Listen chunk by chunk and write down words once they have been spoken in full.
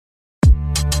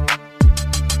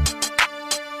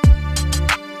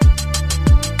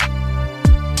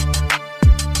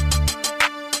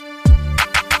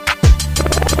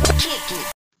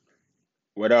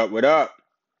What up? What up?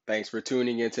 Thanks for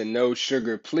tuning into No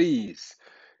Sugar Please.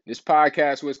 This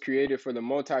podcast was created for the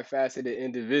multifaceted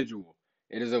individual.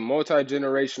 It is a multi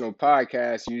generational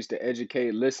podcast used to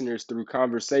educate listeners through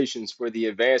conversations for the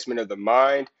advancement of the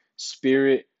mind,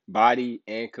 spirit, body,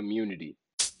 and community.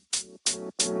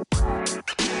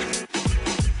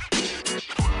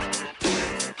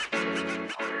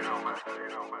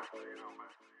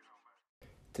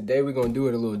 Today we're gonna do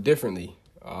it a little differently.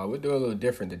 We'll do it a little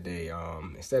different today.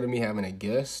 Instead of me having a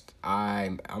guest,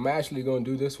 I'm actually gonna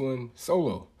do this one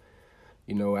solo.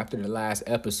 After the last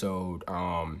episode,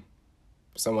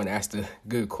 someone asked a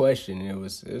good question. It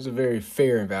was a very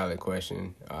fair and valid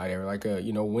question. They were like,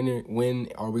 when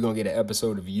are we gonna get an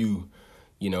episode of you,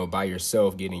 by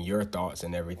yourself, getting your thoughts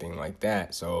and everything like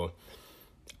that? So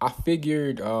I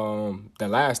figured the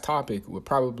last topic would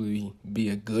probably be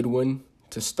a good one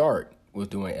to start with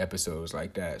doing episodes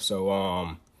like that.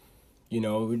 So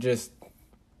we're just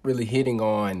really hitting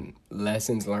on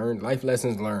lessons learned, life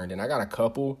lessons learned, and I got a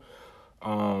couple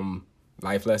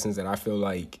life lessons that I feel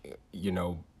like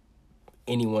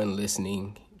anyone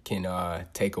listening can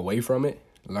take away from it,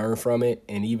 learn from it,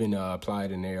 and even apply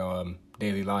it in their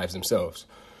daily lives themselves.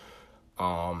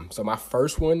 So my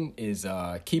first one is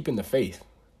keeping the faith.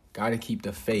 Gotta keep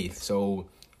the faith. So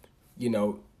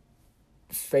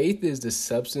faith is the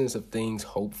substance of things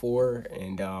hoped for,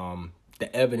 and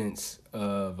the evidence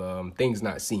of things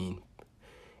not seen.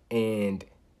 And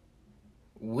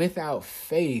without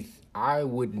faith, I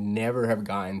would never have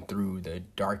gotten through the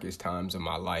darkest times of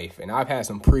my life. And I've had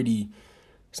some pretty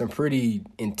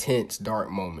intense dark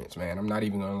moments, man. I'm not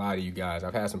even gonna lie to you guys.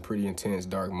 I've had some pretty intense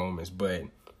dark moments, but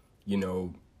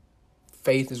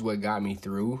faith is what got me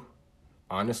through.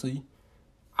 Honestly,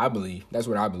 I believe that's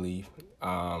what I believe.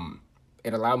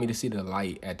 It allowed me to see the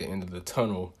light at the end of the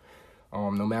tunnel.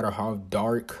 No matter how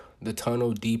dark the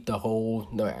tunnel, deep the hole,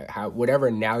 whatever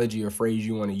analogy or phrase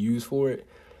you want to use for it,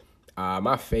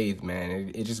 my faith,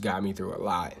 man, it just got me through a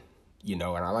lot, and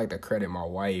I like to credit my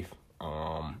wife.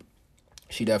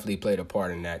 She definitely played a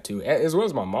part in that too, as well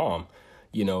as my mom.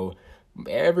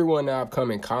 Everyone that I've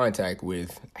come in contact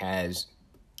with has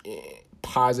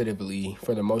positively,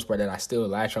 for the most part, that I still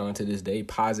latch on to this day,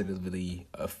 positively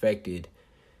affected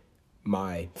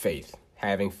my faith,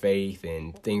 having faith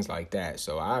and things like that.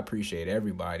 So I appreciate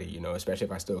everybody, especially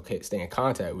if I still stay in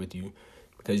contact with you,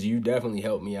 because you definitely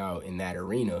helped me out in that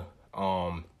arena.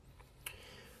 The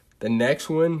next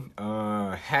one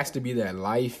has to be that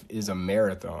life is a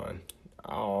marathon.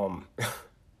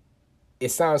 It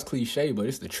sounds cliche, but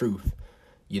it's the truth.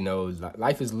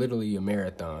 Life is literally a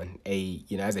marathon.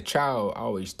 As a child, I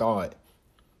always thought,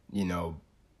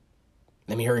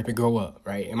 let me hurry up and grow up,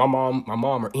 right? And my mom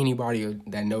or anybody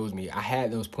that knows me, I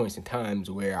had those points in times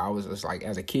where I was just like,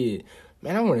 as a kid,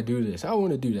 man, I want to do this, I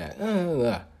want to do that.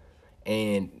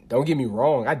 And don't get me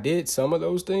wrong, I did some of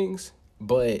those things,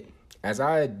 but as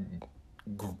I've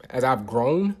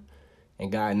grown and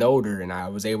gotten older, and I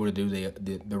was able to do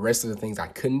the rest of the things I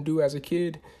couldn't do as a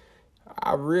kid,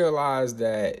 I realized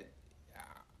that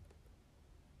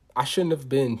I shouldn't have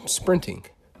been sprinting.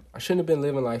 I shouldn't have been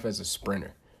living life as a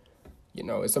sprinter.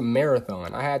 It's a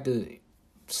marathon. I had to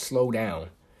slow down.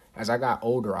 As I got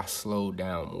older, I slowed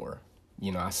down more.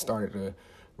 I started to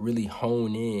really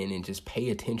hone in and just pay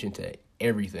attention to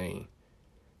everything.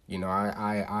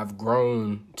 I've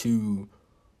grown to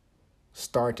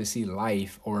start to see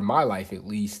life, or my life at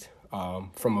least,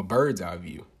 from a bird's eye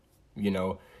view.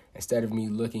 Instead of me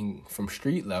looking from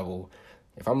street level,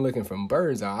 if I'm looking from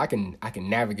bird's eye, I can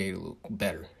navigate a little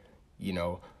better.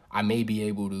 I may be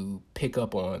able to pick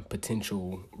up on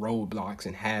potential roadblocks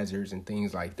and hazards and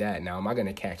things like that. Now, am I going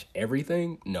to catch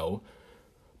everything? No.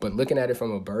 But looking at it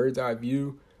from a bird's eye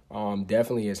view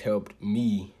definitely has helped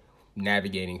me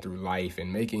navigating through life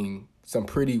and making some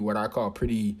what I call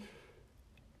pretty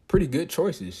good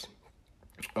choices.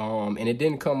 And it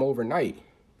didn't come overnight.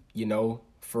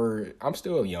 I'm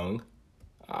still young.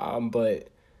 But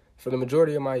for the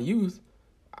majority of my youth,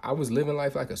 I was living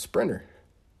life like a sprinter.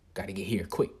 Got to get here,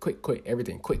 quick,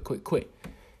 everything, quick.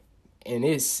 And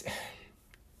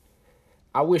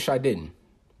I wish I didn't,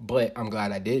 but I'm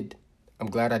glad I did. I'm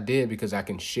glad I did, because I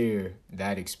can share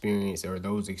that experience or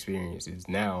those experiences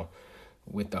now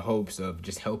with the hopes of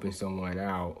just helping someone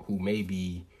out who may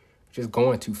be just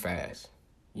going too fast.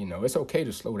 It's okay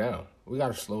to slow down. We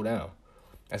got to slow down.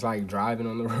 That's like driving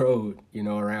on the road,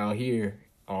 around here,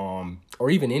 or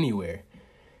even anywhere.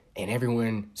 And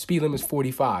everyone, speed limit is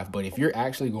 45. But if you're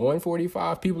actually going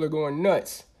 45, people are going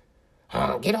nuts.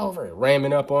 Get over it.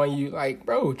 Ramming up on you. Like,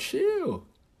 bro, chill.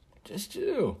 Just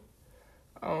chill.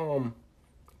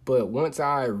 But once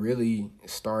I really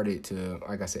started to,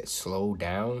 like I said, slow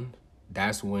down,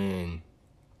 that's when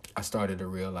I started to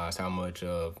realize how much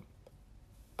of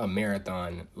a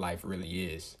marathon life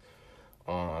really is.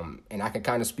 And I can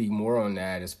kind of speak more on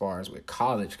that as far as with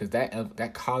college, because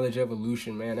that college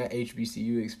evolution, man, that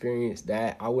HBCU experience,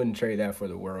 that I wouldn't trade that for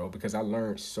the world, because I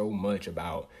learned so much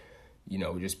about,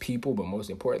 just people, but most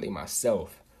importantly,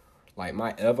 myself. Like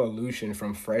my evolution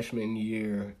from freshman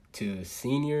year to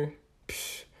senior,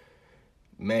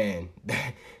 man,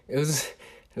 it was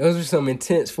those were some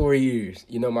intense 4 years.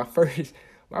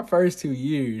 My first 2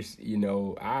 years,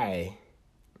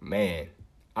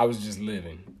 I was just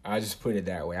living. I just put it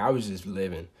that way. I was just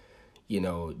living,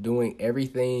 doing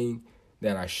everything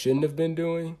that I shouldn't have been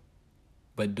doing,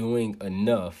 but doing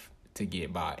enough to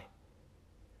get by.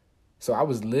 So I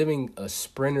was living a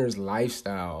sprinter's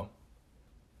lifestyle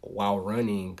while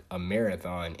running a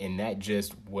marathon, and that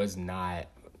just was not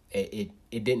it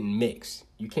didn't mix.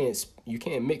 You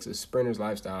can't mix a sprinter's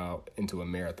lifestyle into a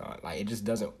marathon. Like, it just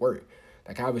doesn't work.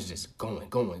 Like, I was just going,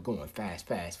 fast,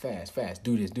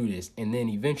 do this. And then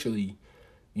eventually,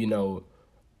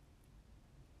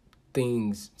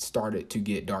 things started to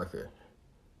get darker.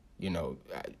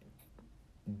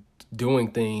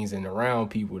 Doing things and around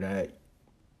people that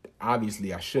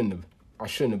obviously I shouldn't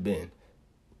have been.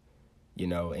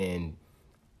 And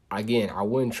again, I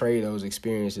wouldn't trade those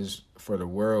experiences for the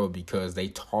world, because they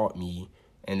taught me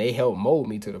and they helped mold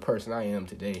me to the person I am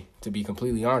today, to be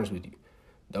completely honest with you.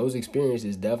 Those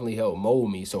experiences definitely helped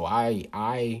mold me, so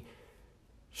I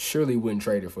surely wouldn't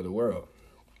trade it for the world.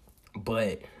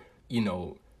 But,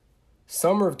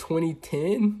 summer of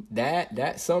 2010,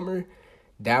 that summer,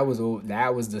 that was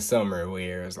the summer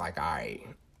where it was like, all right,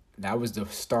 that was the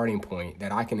starting point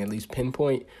that I can at least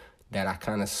pinpoint that I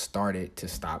kind of started to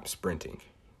stop sprinting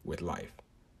with life.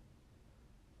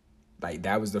 Like,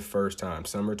 that was the first time.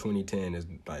 Summer 2010 is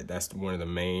like, that's one of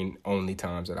the only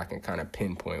times that I can kind of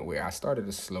pinpoint where I started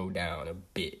to slow down a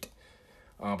bit.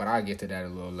 But I'll get to that a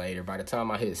little later. By the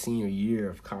time I hit senior year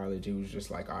of college, it was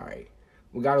just like, all right,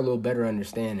 we got a little better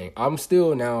understanding. I'm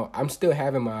still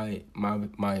having my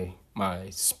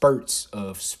spurts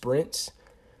of sprints,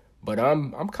 but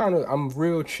I'm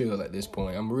real chill at this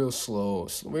point. I'm real slow,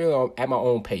 real at my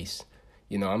own pace.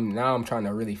 I'm trying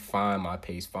to really find my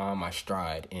pace, find my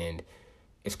stride. And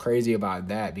it's crazy about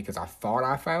that, because I thought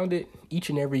I found it each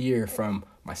and every year from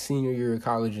my senior year of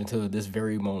college until this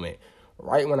very moment.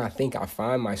 Right when I think I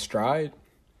find my stride,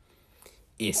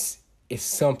 it's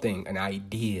something, an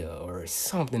idea, or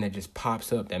something that just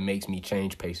pops up that makes me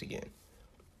change pace again.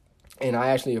 And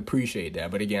I actually appreciate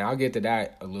that. But again, I'll get to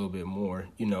that a little bit more.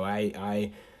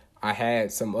 I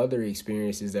had some other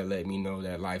experiences that let me know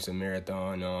that life's a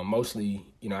marathon. Mostly,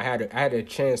 I had a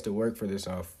chance to work for this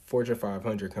Fortune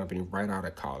 500 company right out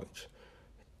of college,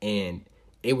 and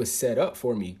it was set up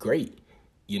for me great,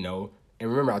 And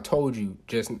remember, I told you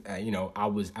just,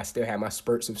 I still had my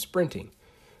spurts of sprinting.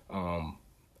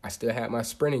 I still had my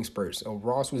sprinting spurts. So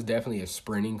Ross was definitely a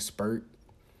sprinting spurt,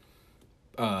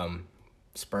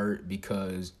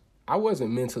 because I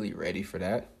wasn't mentally ready for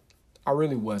that. I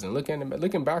really wasn't.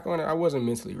 Looking back on it, I wasn't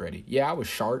mentally ready. Yeah, I was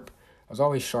sharp. I was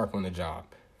always sharp on the job.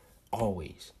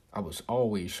 Always. I was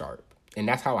always sharp. And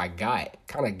that's how I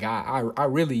I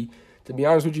really, to be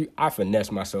honest with you, I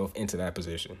finessed myself into that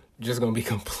position. Just going to be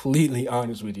completely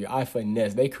honest with you. I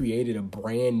finessed. They created a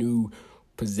brand new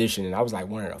position, and I was like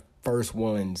one of the first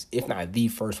ones, if not the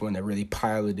first one, that really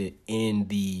piloted in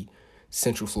the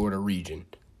Central Florida region.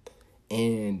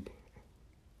 And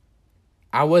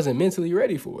I wasn't mentally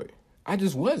ready for it. I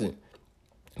just wasn't.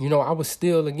 I was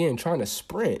still, again, trying to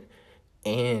sprint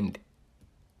and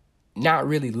not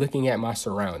really looking at my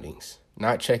surroundings,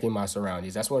 not checking my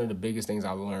surroundings. That's one of the biggest things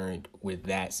I learned with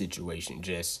that situation.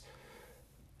 Just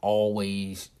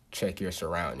always check your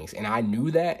surroundings. And I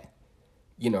knew that,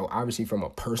 obviously from a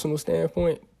personal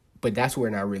standpoint, but that's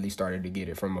when I really started to get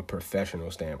it from a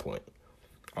professional standpoint.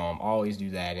 Always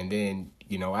do that. And then,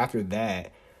 after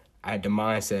that, I had the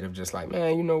mindset of just like,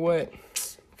 man, you know what?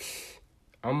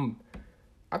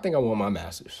 I think I want my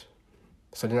master's.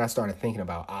 So then I started thinking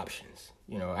about options.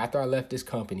 After I left this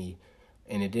company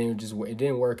and it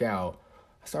didn't work out,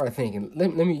 I started thinking,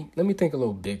 let me think a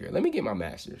little bigger. Let me get my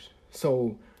master's.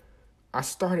 So I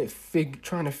started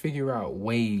trying to figure out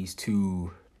ways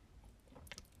to,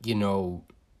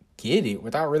 get it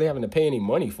without really having to pay any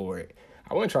money for it.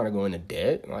 I wasn't trying to go into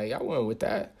debt. Like, I wasn't with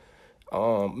that.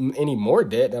 Any more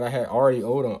debt that I had already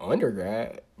owed on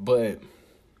undergrad. But,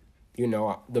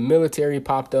 the military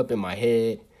popped up in my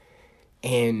head,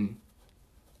 and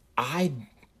I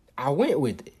went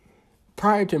with it.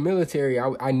 Prior to military,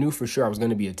 I knew for sure I was going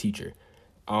to be a teacher.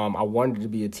 I wanted to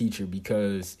be a teacher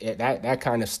because that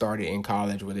kind of started in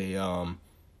college with a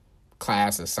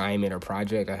class assignment or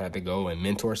project. I had to go and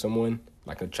mentor someone,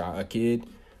 like a kid,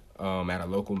 at a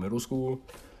local middle school.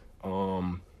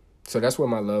 So that's where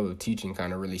my love of teaching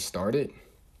kind of really started.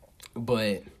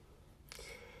 But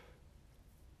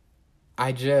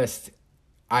I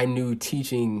knew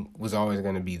teaching was always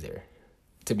going to be there.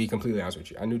 To be completely honest with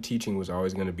you, I knew teaching was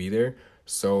always going to be there.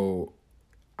 So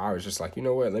I was just like, you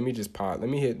know what? Let me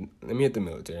hit the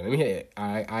military.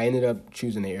 I ended up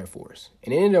choosing the Air Force,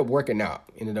 and it ended up working out.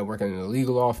 Ended up working in the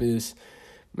legal office.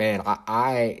 Man,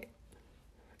 I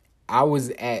was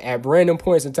at random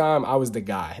points in time, I was the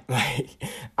guy. Like,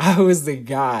 I was the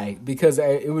guy because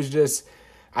it was just,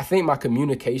 I think my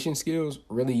communication skills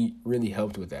really, really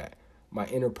helped with that. My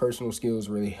interpersonal skills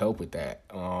really helped with that.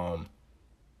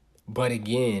 But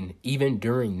again, even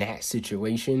during that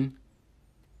situation,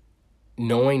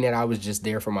 knowing that I was just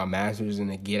there for my master's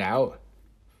and to get out,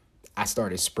 I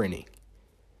started sprinting.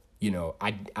 You know,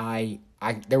 I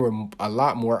there were a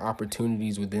lot more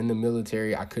opportunities within the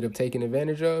military I could have taken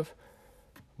advantage of,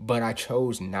 but I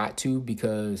chose not to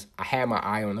because I had my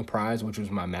eye on the prize, which was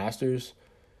my master's,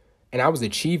 and I was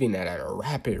achieving that at a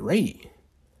rapid rate.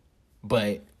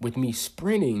 But with me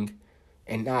sprinting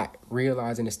and not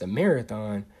realizing it's the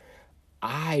marathon,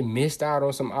 I missed out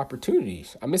on some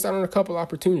opportunities. I missed out on a couple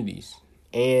opportunities.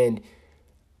 And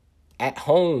at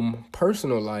home,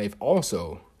 personal life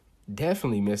also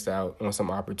definitely missed out on some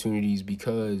opportunities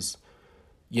because,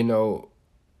 you know,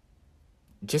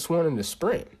 just wanting to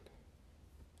sprint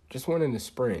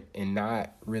and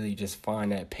not really just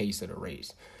find that pace of the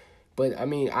race. But I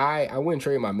mean, I wouldn't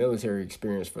trade my military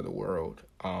experience for the world.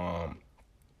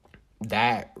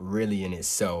 That really in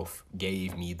itself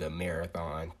gave me the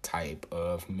marathon type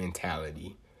of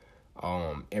mentality.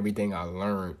 Everything I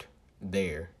learned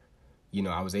there, you know,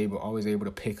 I was always able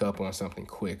to pick up on something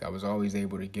quick. I was always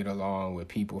able to get along with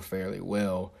people fairly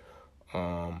well.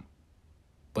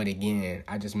 But again,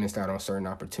 I just missed out on certain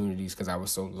opportunities because I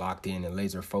was so locked in and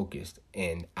laser focused,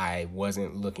 and I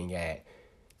wasn't looking at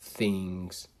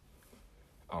things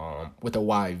with a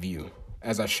wide view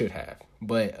as I should have.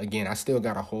 But again, I still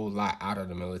got a whole lot out of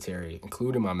the military,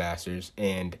 including my master's.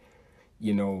 And,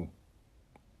 you know,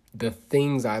 the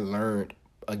things I learned,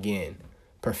 again,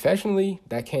 professionally,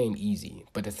 that came easy.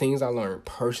 But the things I learned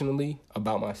personally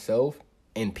about myself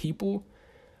and people,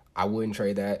 I wouldn't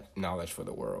trade that knowledge for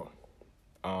the world.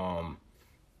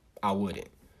 I wouldn't.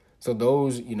 So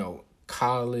those, you know,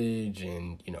 college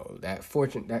and, you know,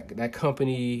 that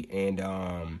company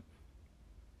and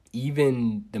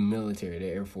even the military, the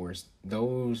Air Force,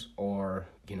 those are,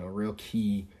 you know, real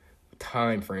key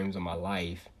time frames of my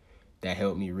life that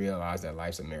helped me realize that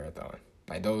life's a marathon.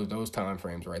 Like those time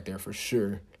frames right there for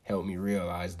sure helped me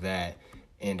realize that.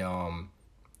 And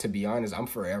to be honest, I'm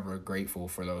forever grateful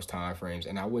for those time frames,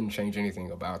 and I wouldn't change anything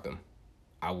about them.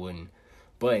 I wouldn't.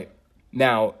 But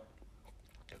now,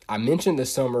 I mentioned the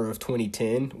summer of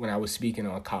 2010 when I was speaking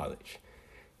on college.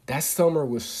 That summer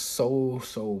was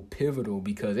so pivotal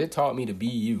because it taught me to be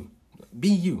you,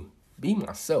 be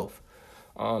myself.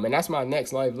 And that's my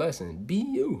next life lesson. Be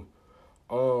you.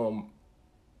 I'm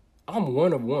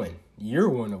one of one. You're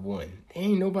one of one. There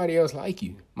ain't nobody else like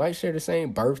you. Might share the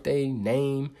same birthday,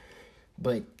 name,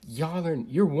 but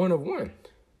you're one of one.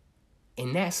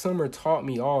 And that summer taught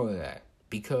me all of that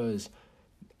because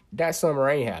that summer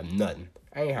I ain't have nothing.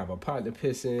 I ain't have a pot to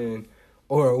piss in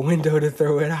or a window to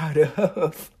throw it out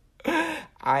of.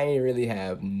 I ain't really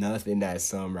have nothing that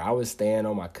summer. I was staying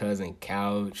on my cousin's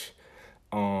couch.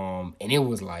 And it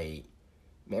was like,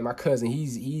 man, my cousin,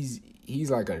 he's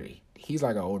like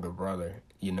an older brother.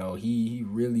 You know, he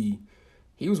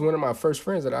was one of my first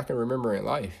friends that I can remember in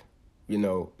life. You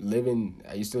know,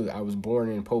 I was born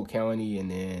in Polk County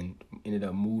and then ended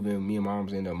up moving. Me and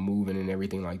moms ended up moving and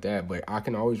everything like that. But I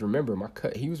can always remember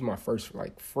he was my first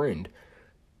like friend,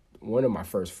 one of my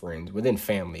first friends within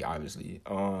family, obviously.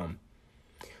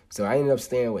 So I ended up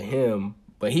staying with him,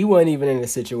 but he wasn't even in the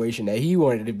situation that he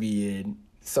wanted to be in.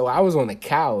 So I was on the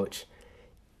couch,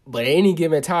 but at any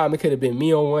given time, it could have been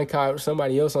me on one couch,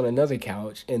 somebody else on another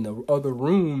couch. In the other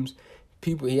rooms,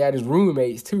 he had his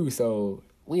roommates too. So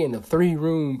we in the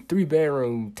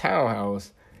 3-bedroom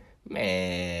townhouse.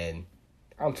 Man,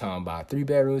 I'm talking about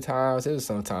 3-bedroom townhouse. It was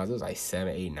like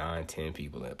 7, 8, 9, 10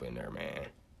 people up in there, man.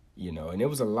 You know, and there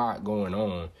was a lot going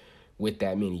on with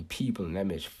that many people and that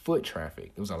much foot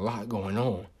traffic. There was a lot going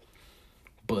on.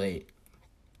 But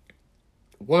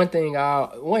one thing I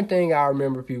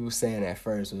remember people saying at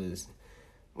first was,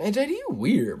 man, JD, you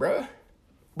weird, bro.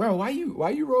 Bro, why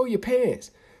you roll your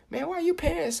pants? Man, why your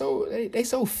pants they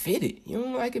so fitted? You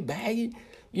don't like it baggy?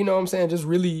 you know what I'm saying, just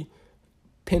really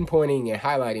pinpointing and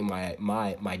highlighting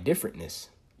my differentness.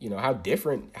 You know, how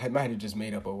different, I might have just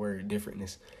made up a word,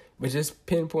 differentness, but just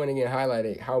pinpointing and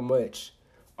highlighting how much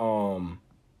I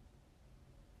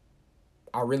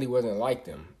really wasn't like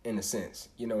them in a sense,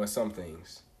 you know, in some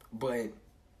things. But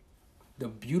the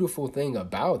beautiful thing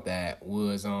about that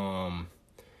was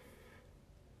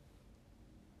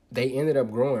they ended up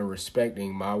growing,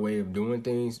 respecting my way of doing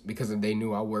things because they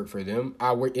knew I worked for them.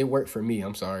 It worked for me,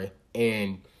 I'm sorry.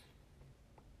 And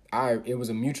it was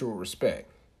a mutual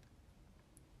respect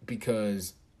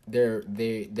because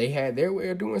they had their way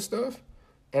of doing stuff.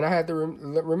 And I had to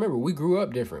remember, we grew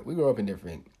up different. We grew up in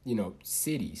different, you know,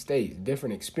 cities, states,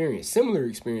 different experience, similar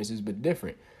experiences, but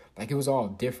different. Like, it was all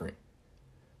different.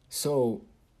 So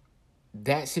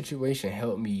that situation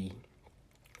helped me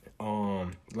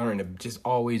learn to just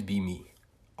always be me.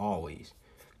 Always.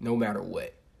 No matter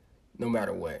what. No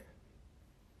matter what.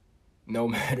 No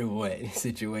matter what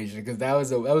situation. Because that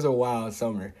was a wild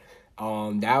summer.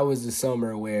 That was the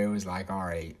summer where it was like, all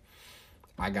right,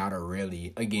 I gotta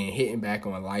really, again, hitting back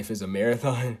on life as a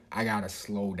marathon, I gotta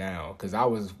slow down. Because I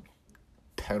was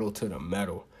pedal to the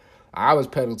metal. I was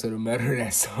pedal to the metal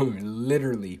that summer,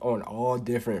 literally on all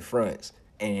different fronts.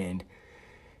 And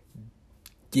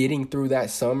getting through that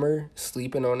summer,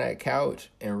 sleeping on that couch,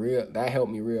 and that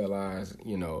helped me realize,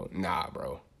 you know, nah,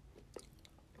 bro.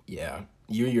 Yeah,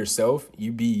 you yourself,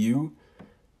 you be you,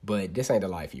 but this ain't the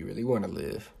life you really want to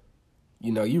live.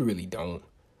 You know, you really don't.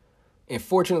 And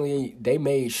fortunately, they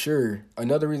made sure,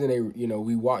 another reason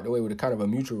we walked away with a kind of a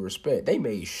mutual respect, they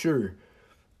made sure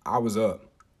I was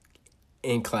up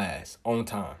in class on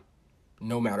time,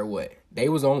 no matter what. They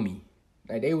was on me.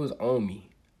 Like, they was on me.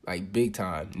 Like, big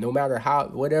time. No matter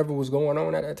whatever was going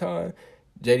on at that time.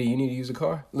 JD, you need to use a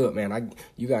car? Look, man,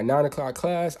 you got 9 o'clock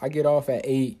class. I get off at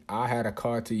 8. I had a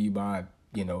car to you by,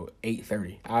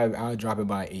 8:30. I'll drop it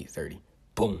by 8:30.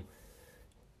 Boom.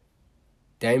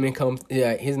 Damon comes.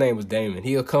 Yeah, his name was Damon.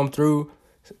 He'll come through,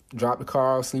 drop the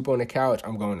car, sleep on the couch.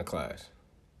 I'm going to class.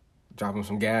 Drop him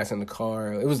some gas in the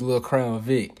car. It was a little Crown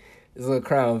Vic. It was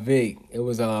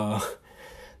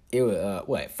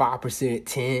what, 5%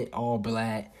 tint, all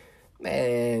black.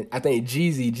 Man, I think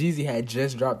Jeezy had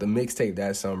just dropped the mixtape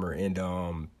that summer, and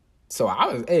so I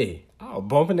was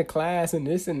bumping the class and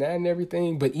this and that and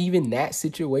everything. But even that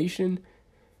situation,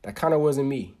 that kind of wasn't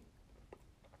me,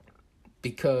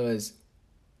 because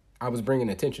I was bringing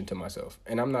attention to myself,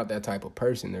 and I'm not that type of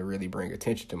person to really bring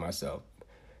attention to myself,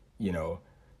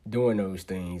 doing those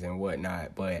things and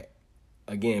whatnot. But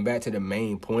again, back to the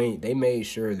main point, they made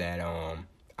sure that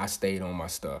I stayed on my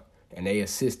stuff, and they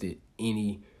assisted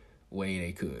any way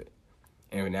they could.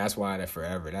 And that's why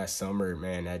that summer,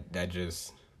 man, that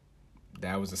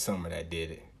was a summer that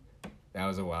did it. That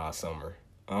was a wild summer.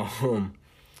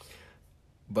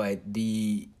 But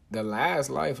the last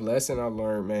life lesson I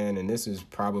learned, man, and this is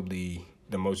probably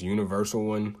the most universal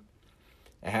one,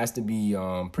 it has to be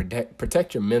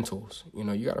protect your mentals.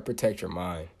 You got to protect your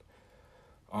mind.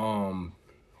 I've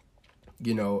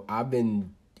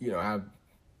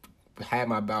had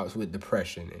my bouts with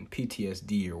depression and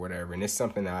PTSD or whatever, and it's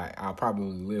something that I'll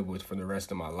probably live with for the rest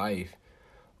of my life.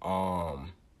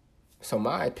 So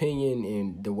my opinion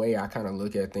and the way I kind of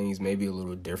look at things may be a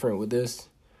little different with this.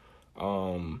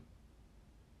 But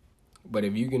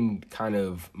if you can kind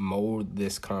of mold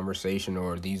this conversation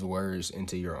or these words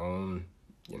into your own,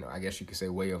 I guess you could say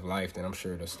way of life, then I'm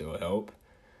sure it'll still help.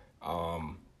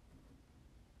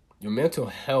 Your mental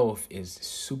health is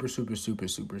super, super, super,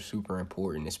 super, super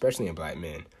important, especially in Black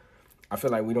men. I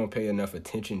feel like we don't pay enough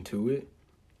attention to it.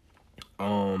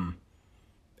 And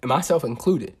myself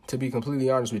included, to be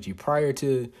completely honest with you. Prior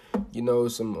to,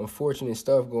 some unfortunate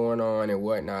stuff going on and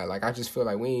whatnot, like, I just feel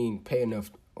like we ain't pay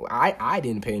enough. I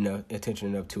didn't pay enough attention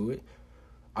enough to it.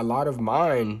 A lot of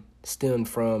mine stemmed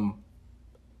from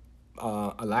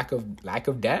a lack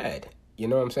of dad. You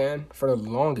know what I'm saying? For the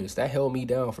longest, that held me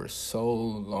down for so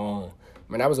long.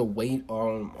 I mean, that was a weight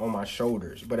on my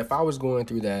shoulders. But if I was going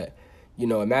through that,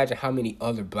 imagine how many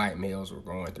other Black males were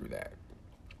going through that.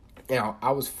 Now,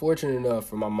 I was fortunate enough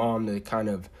for my mom to kind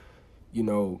of,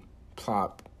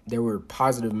 there were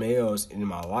positive males in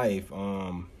my life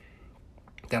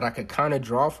that I could kind of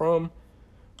draw from.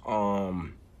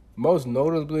 Most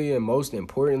notably and most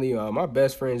importantly, my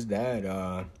best friend's dad,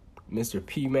 Mr.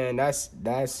 P, man, that's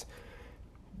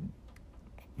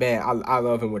man, I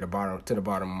love him to the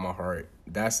bottom of my heart.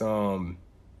 That's I'm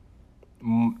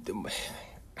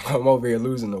over here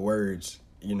losing the words.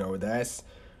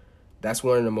 That's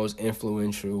one of the most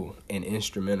influential and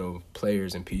instrumental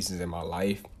players and pieces in my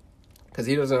life, because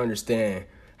he doesn't understand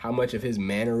how much of his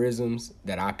mannerisms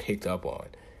that I picked up on.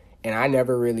 And I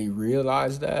never really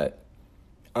realized that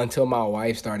until my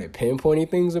wife started pinpointing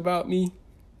things about me.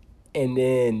 And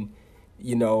then,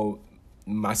 you know,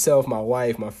 myself, my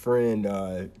wife, my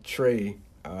friend Trey,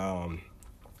 and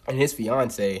his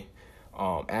fiance,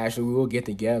 Ashley, we will get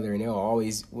together and we'll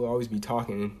always be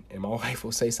talking, and my wife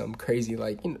will say something crazy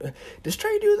like, does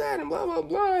Trey do that and blah blah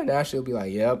blah, and Ashley will be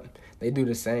like, yep, they do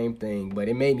the same thing. But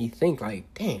it made me think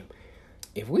like, damn,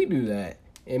 if we do that,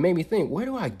 it made me think, where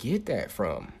do I get that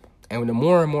from? And the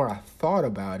more and more I thought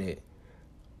about it,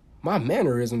 my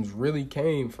mannerisms really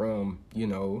came from,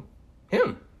 him,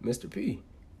 Mr. P.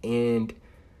 And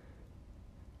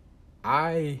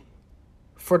I,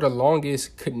 for the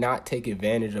longest, could not take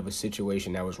advantage of a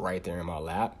situation that was right there in my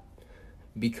lap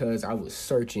because I was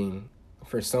searching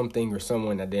for something or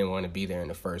someone that didn't want to be there in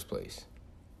the first place.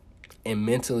 And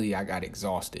mentally, I got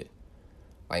exhausted.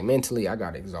 It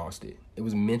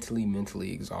was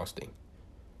mentally exhausting.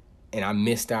 And I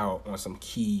missed out on some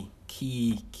key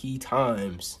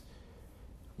times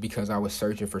because I was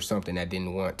searching for something that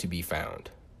didn't want to be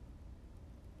found.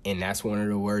 And that's one of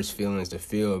the worst feelings to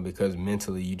feel because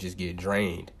mentally you just get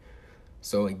drained.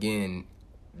 So again,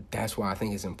 that's why I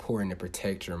think it's important to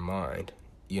protect your mind.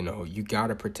 You got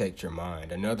to protect your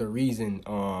mind. Another reason,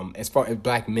 as far as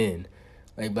black men,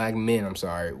 we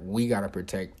got to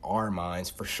protect our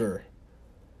minds for sure.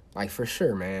 Like, for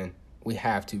sure, man. We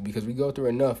have to, because we go through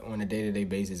enough on a day-to-day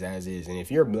basis as is. And if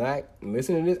you're black and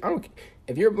listen to this,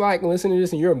 if you're black and listen to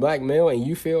this and you're a black male and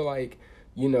you feel like,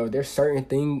 there's certain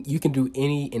thing you can do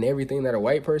any and everything that a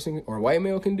white person or a white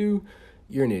male can do,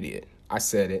 you're an idiot. I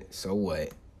said it. So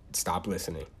what? Stop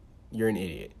listening. You're an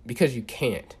idiot because you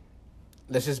can't.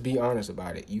 Let's just be honest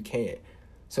about it. You can't.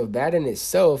 So that in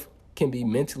itself can be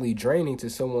mentally draining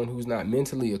to someone who's not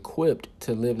mentally equipped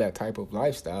to live that type of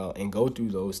lifestyle and go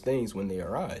through those things when they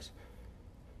arise.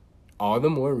 All the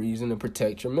more reason to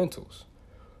protect your mentals.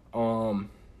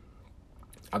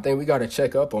 I think we got to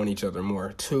check up on each other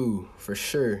more too, for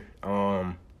sure.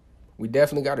 We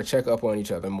definitely got to check up on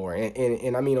each other more.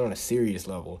 And I mean on a serious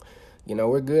level.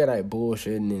 We're good at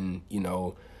bullshitting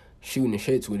and, shooting the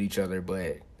shits with each other,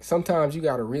 but sometimes you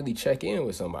got to really check in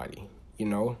with somebody,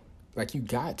 Like, you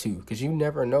got to, because you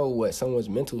never know what someone's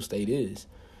mental state is.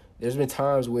 There's been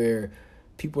times where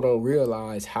people don't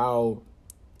realize how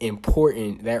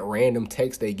important that random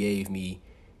text they gave me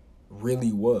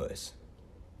really was.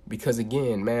 Because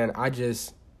again, man,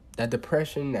 that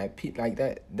depression, that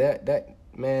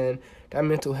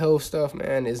mental health stuff,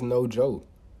 man, is no joke.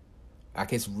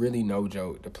 Like, it's really no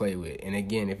joke to play with. And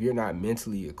again, if you're not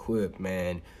mentally equipped,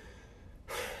 man,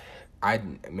 I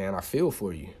feel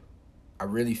for you. I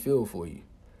really feel for you.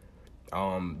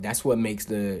 That's what makes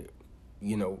having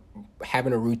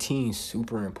a routine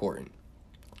super important.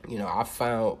 I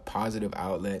found positive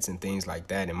outlets and things like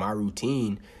that in my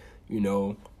routine.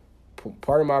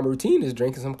 Part of my routine is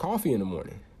drinking some coffee in the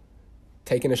morning,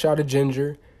 taking a shot of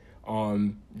ginger,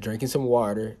 drinking some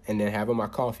water, and then having my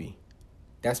coffee.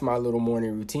 That's my little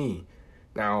morning routine.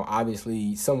 Now,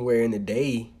 obviously, somewhere in the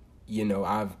day,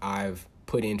 I've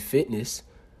put in fitness.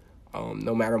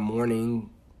 No matter morning,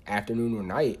 afternoon, or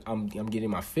night, I'm getting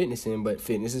my fitness in, but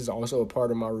fitness is also a part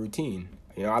of my routine.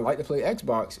 I like to play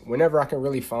Xbox whenever I can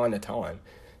really find the time.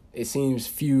 It seems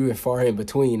few and far in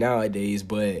between nowadays,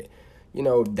 but,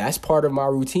 that's part of my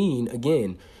routine.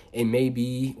 Again, it may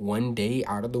be one day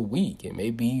out of the week. It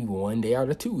may be one day out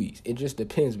of 2 weeks. It just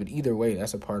depends, but either way,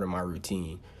 that's a part of my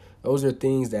routine. Those are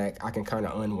things that I can kind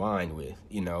of unwind with,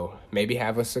 Maybe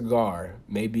have a cigar,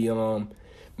 maybe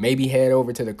head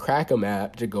over to the Crackem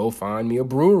app to go find me a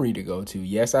brewery to go to.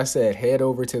 Yes, I said head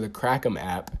over to the Crackem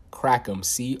app, Crackem,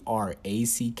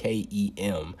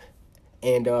 Crackem,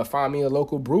 and find me a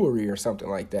local brewery or something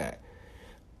like that.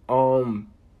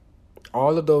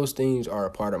 All of those things are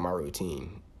a part of my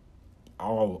routine.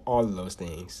 All of those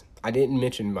things. I didn't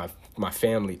mention my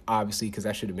family, obviously, because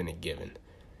that should have been a given.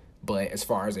 But as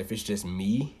far as if it's just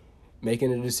me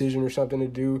making a decision or something to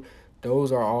do,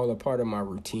 those are all a part of my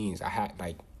routines.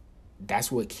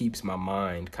 That's what keeps my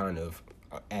mind kind of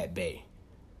at bay.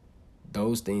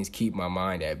 Those things keep my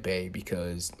mind at bay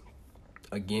because,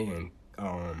 again,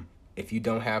 if you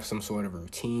don't have some sort of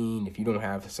routine, if you don't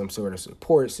have some sort of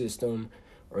support system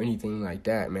or anything like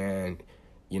that, man,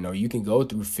 you can go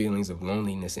through feelings of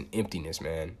loneliness and emptiness,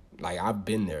 man. Like, I've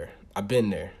been there.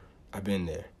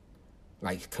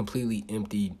 Like, completely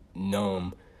empty,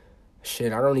 numb.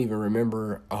 Shit, I don't even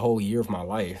remember a whole year of my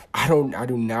life. I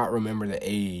do not remember the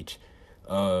age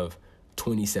of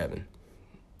 27.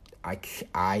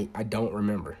 I don't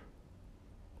remember.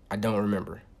 I don't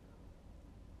remember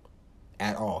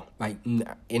at all. Like,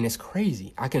 and it's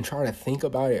crazy. I can try to think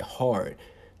about it hard.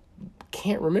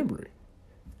 can't remember it.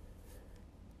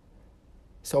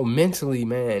 So mentally,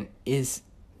 man, it's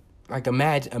like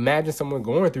imagine someone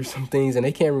going through some things and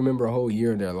they can't remember a whole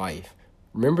year of their life.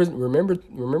 Remember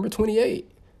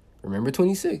 28. Remember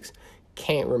 26.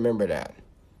 Can't remember that.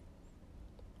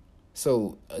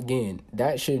 So again,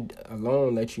 that should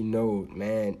alone let you know,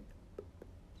 man,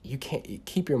 you can't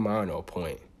keep your mind on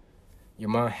point. Your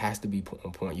mind has to be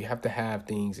on point. You have to have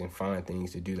things and find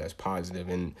things to do that's positive.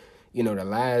 And, the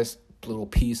last little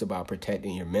piece about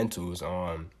protecting your mentals,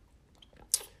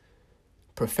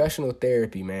 professional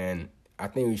therapy, man, I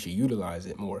think we should utilize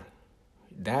it more.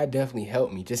 That definitely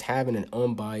helped me. Just having an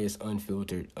unbiased,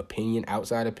 unfiltered opinion,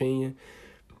 outside opinion,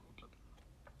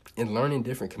 and learning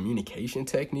different communication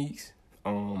techniques,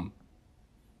 man,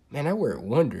 that worked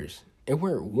wonders. It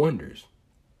worked wonders.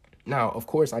 Now, of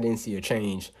course, I didn't see a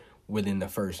change within the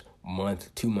first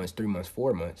month, 2 months, 3 months,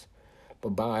 4 months.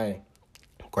 But by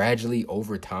gradually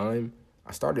over time,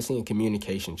 I started seeing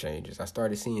communication changes. I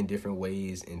started seeing different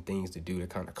ways and things to do to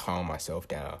kind of calm myself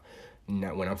down.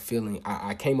 Now, when I'm feeling,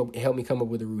 it helped me come up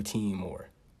with a routine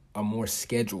a more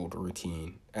scheduled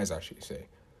routine, as I should say.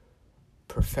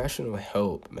 Professional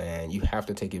help, man, you have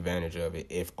to take advantage of it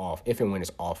if and when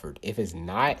it's offered. If it's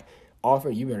not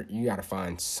offered, you got to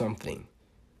find some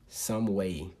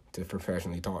way to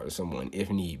professionally talk to someone if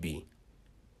need be.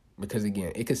 Because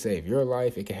again, it could save your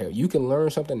life. It can help. You can learn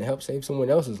something to help save someone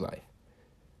else's life.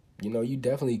 You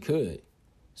definitely could.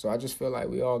 So I just feel like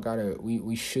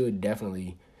we should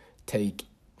definitely take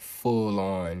full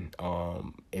on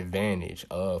advantage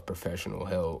of professional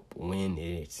help when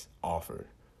it's offered.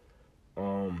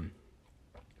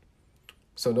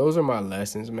 So those are my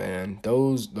lessons, man.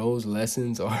 Those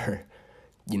lessons are,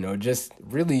 just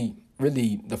really,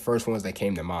 really the first ones that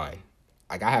came to mind.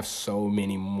 Like, I have so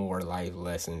many more life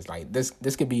lessons. Like, this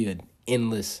could be an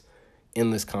endless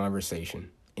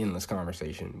conversation.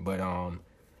 But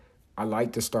I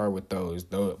like to start with those,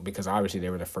 though, because obviously they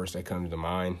were the first that comes to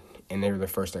mind, and they were the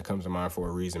first that comes to mind for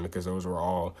a reason, because those were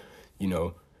all,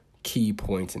 key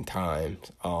points in time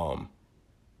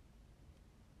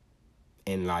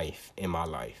in my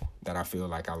life, that I feel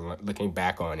like looking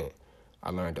back on it,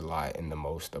 I learned a lot and the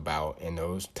most about, and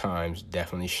those times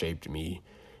definitely shaped me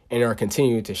and are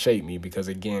continuing to shape me, because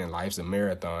again, life's a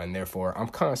marathon, therefore I'm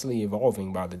constantly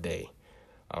evolving by the day.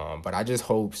 But I just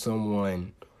hope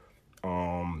someone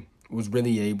was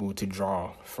really able to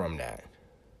draw from that.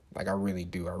 Like, I really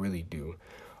do.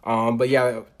 But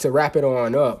yeah, to wrap it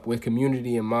on up, with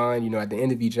community in mind, at the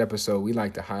end of each episode, we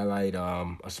like to highlight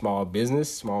a small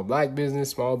business, small black business,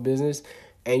 small business.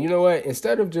 And you know what?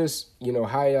 Instead of just,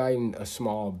 highlighting a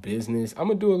small business, I'm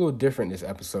going to do a little different this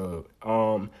episode.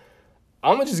 I'm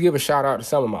going to just give a shout out to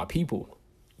some of my people,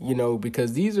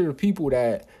 because these are the people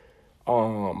that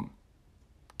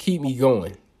keep me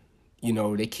going.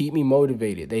 They keep me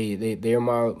motivated. They're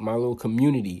my little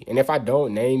community. And if I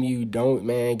don't name you, don't,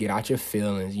 man, get out your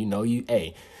feelings. You know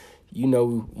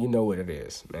what it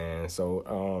is, man.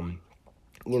 So,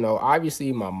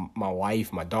 obviously my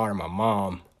wife, my daughter, my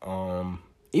mom,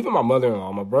 even my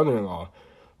mother-in-law, my brother-in-law,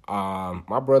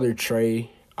 my brother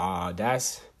Trey,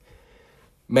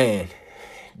 man,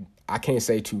 I can't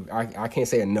say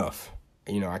enough.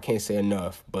 I can't say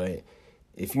enough, but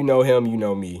if you know him, you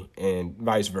know me, and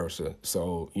vice versa.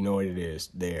 So you know what it is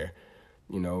there.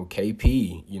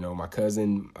 KP, my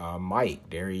cousin Mike,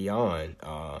 Darion,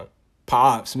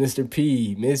 Pops, Mr.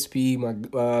 P, Miss P,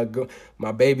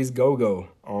 my baby's Go-Go.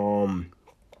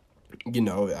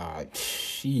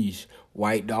 Sheesh,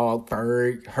 White Dog,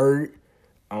 Ferg, Hurt,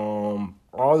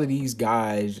 all of these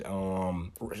guys,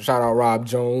 shout out Rob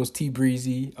Jones, T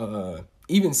Breezy,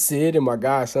 even Sid and my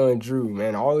godson Drew,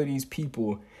 man, all of these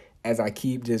people, as I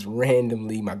keep just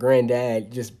randomly, my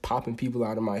granddad just popping people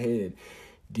out of my head.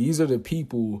 These are the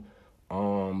people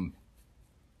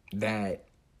that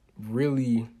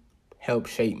really help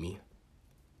shape me.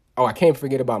 Oh, I can't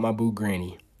forget about my boo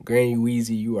Granny. Granny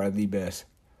Weezy, you are the best.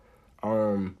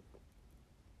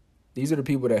 These are the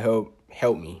people that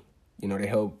help me. They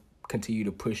help continue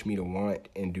to push me to want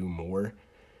and do more.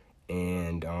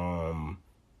 And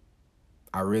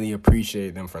I really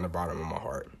appreciate them from the bottom of my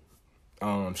heart.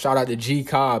 Shout out to G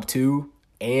Cobb too,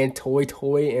 and Toy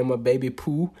and my baby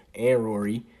Pooh and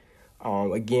Rory.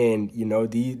 Again,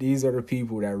 these are the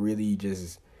people that really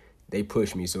just, they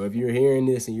push me. So if you're hearing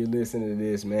this and you're listening to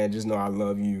this, man, just know I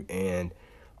love you, and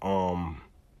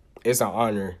it's an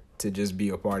honor to just be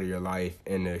a part of your life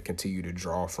and to continue to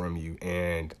draw from you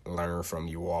and learn from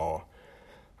you all.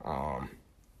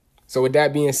 So with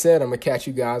that being said, I'm going to catch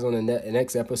you guys on the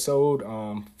next episode.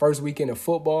 First weekend of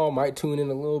football, might tune in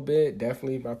a little bit.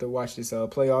 Definitely about to watch this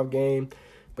playoff game.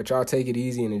 But y'all take it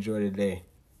easy and enjoy the day.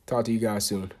 Talk to you guys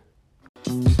soon.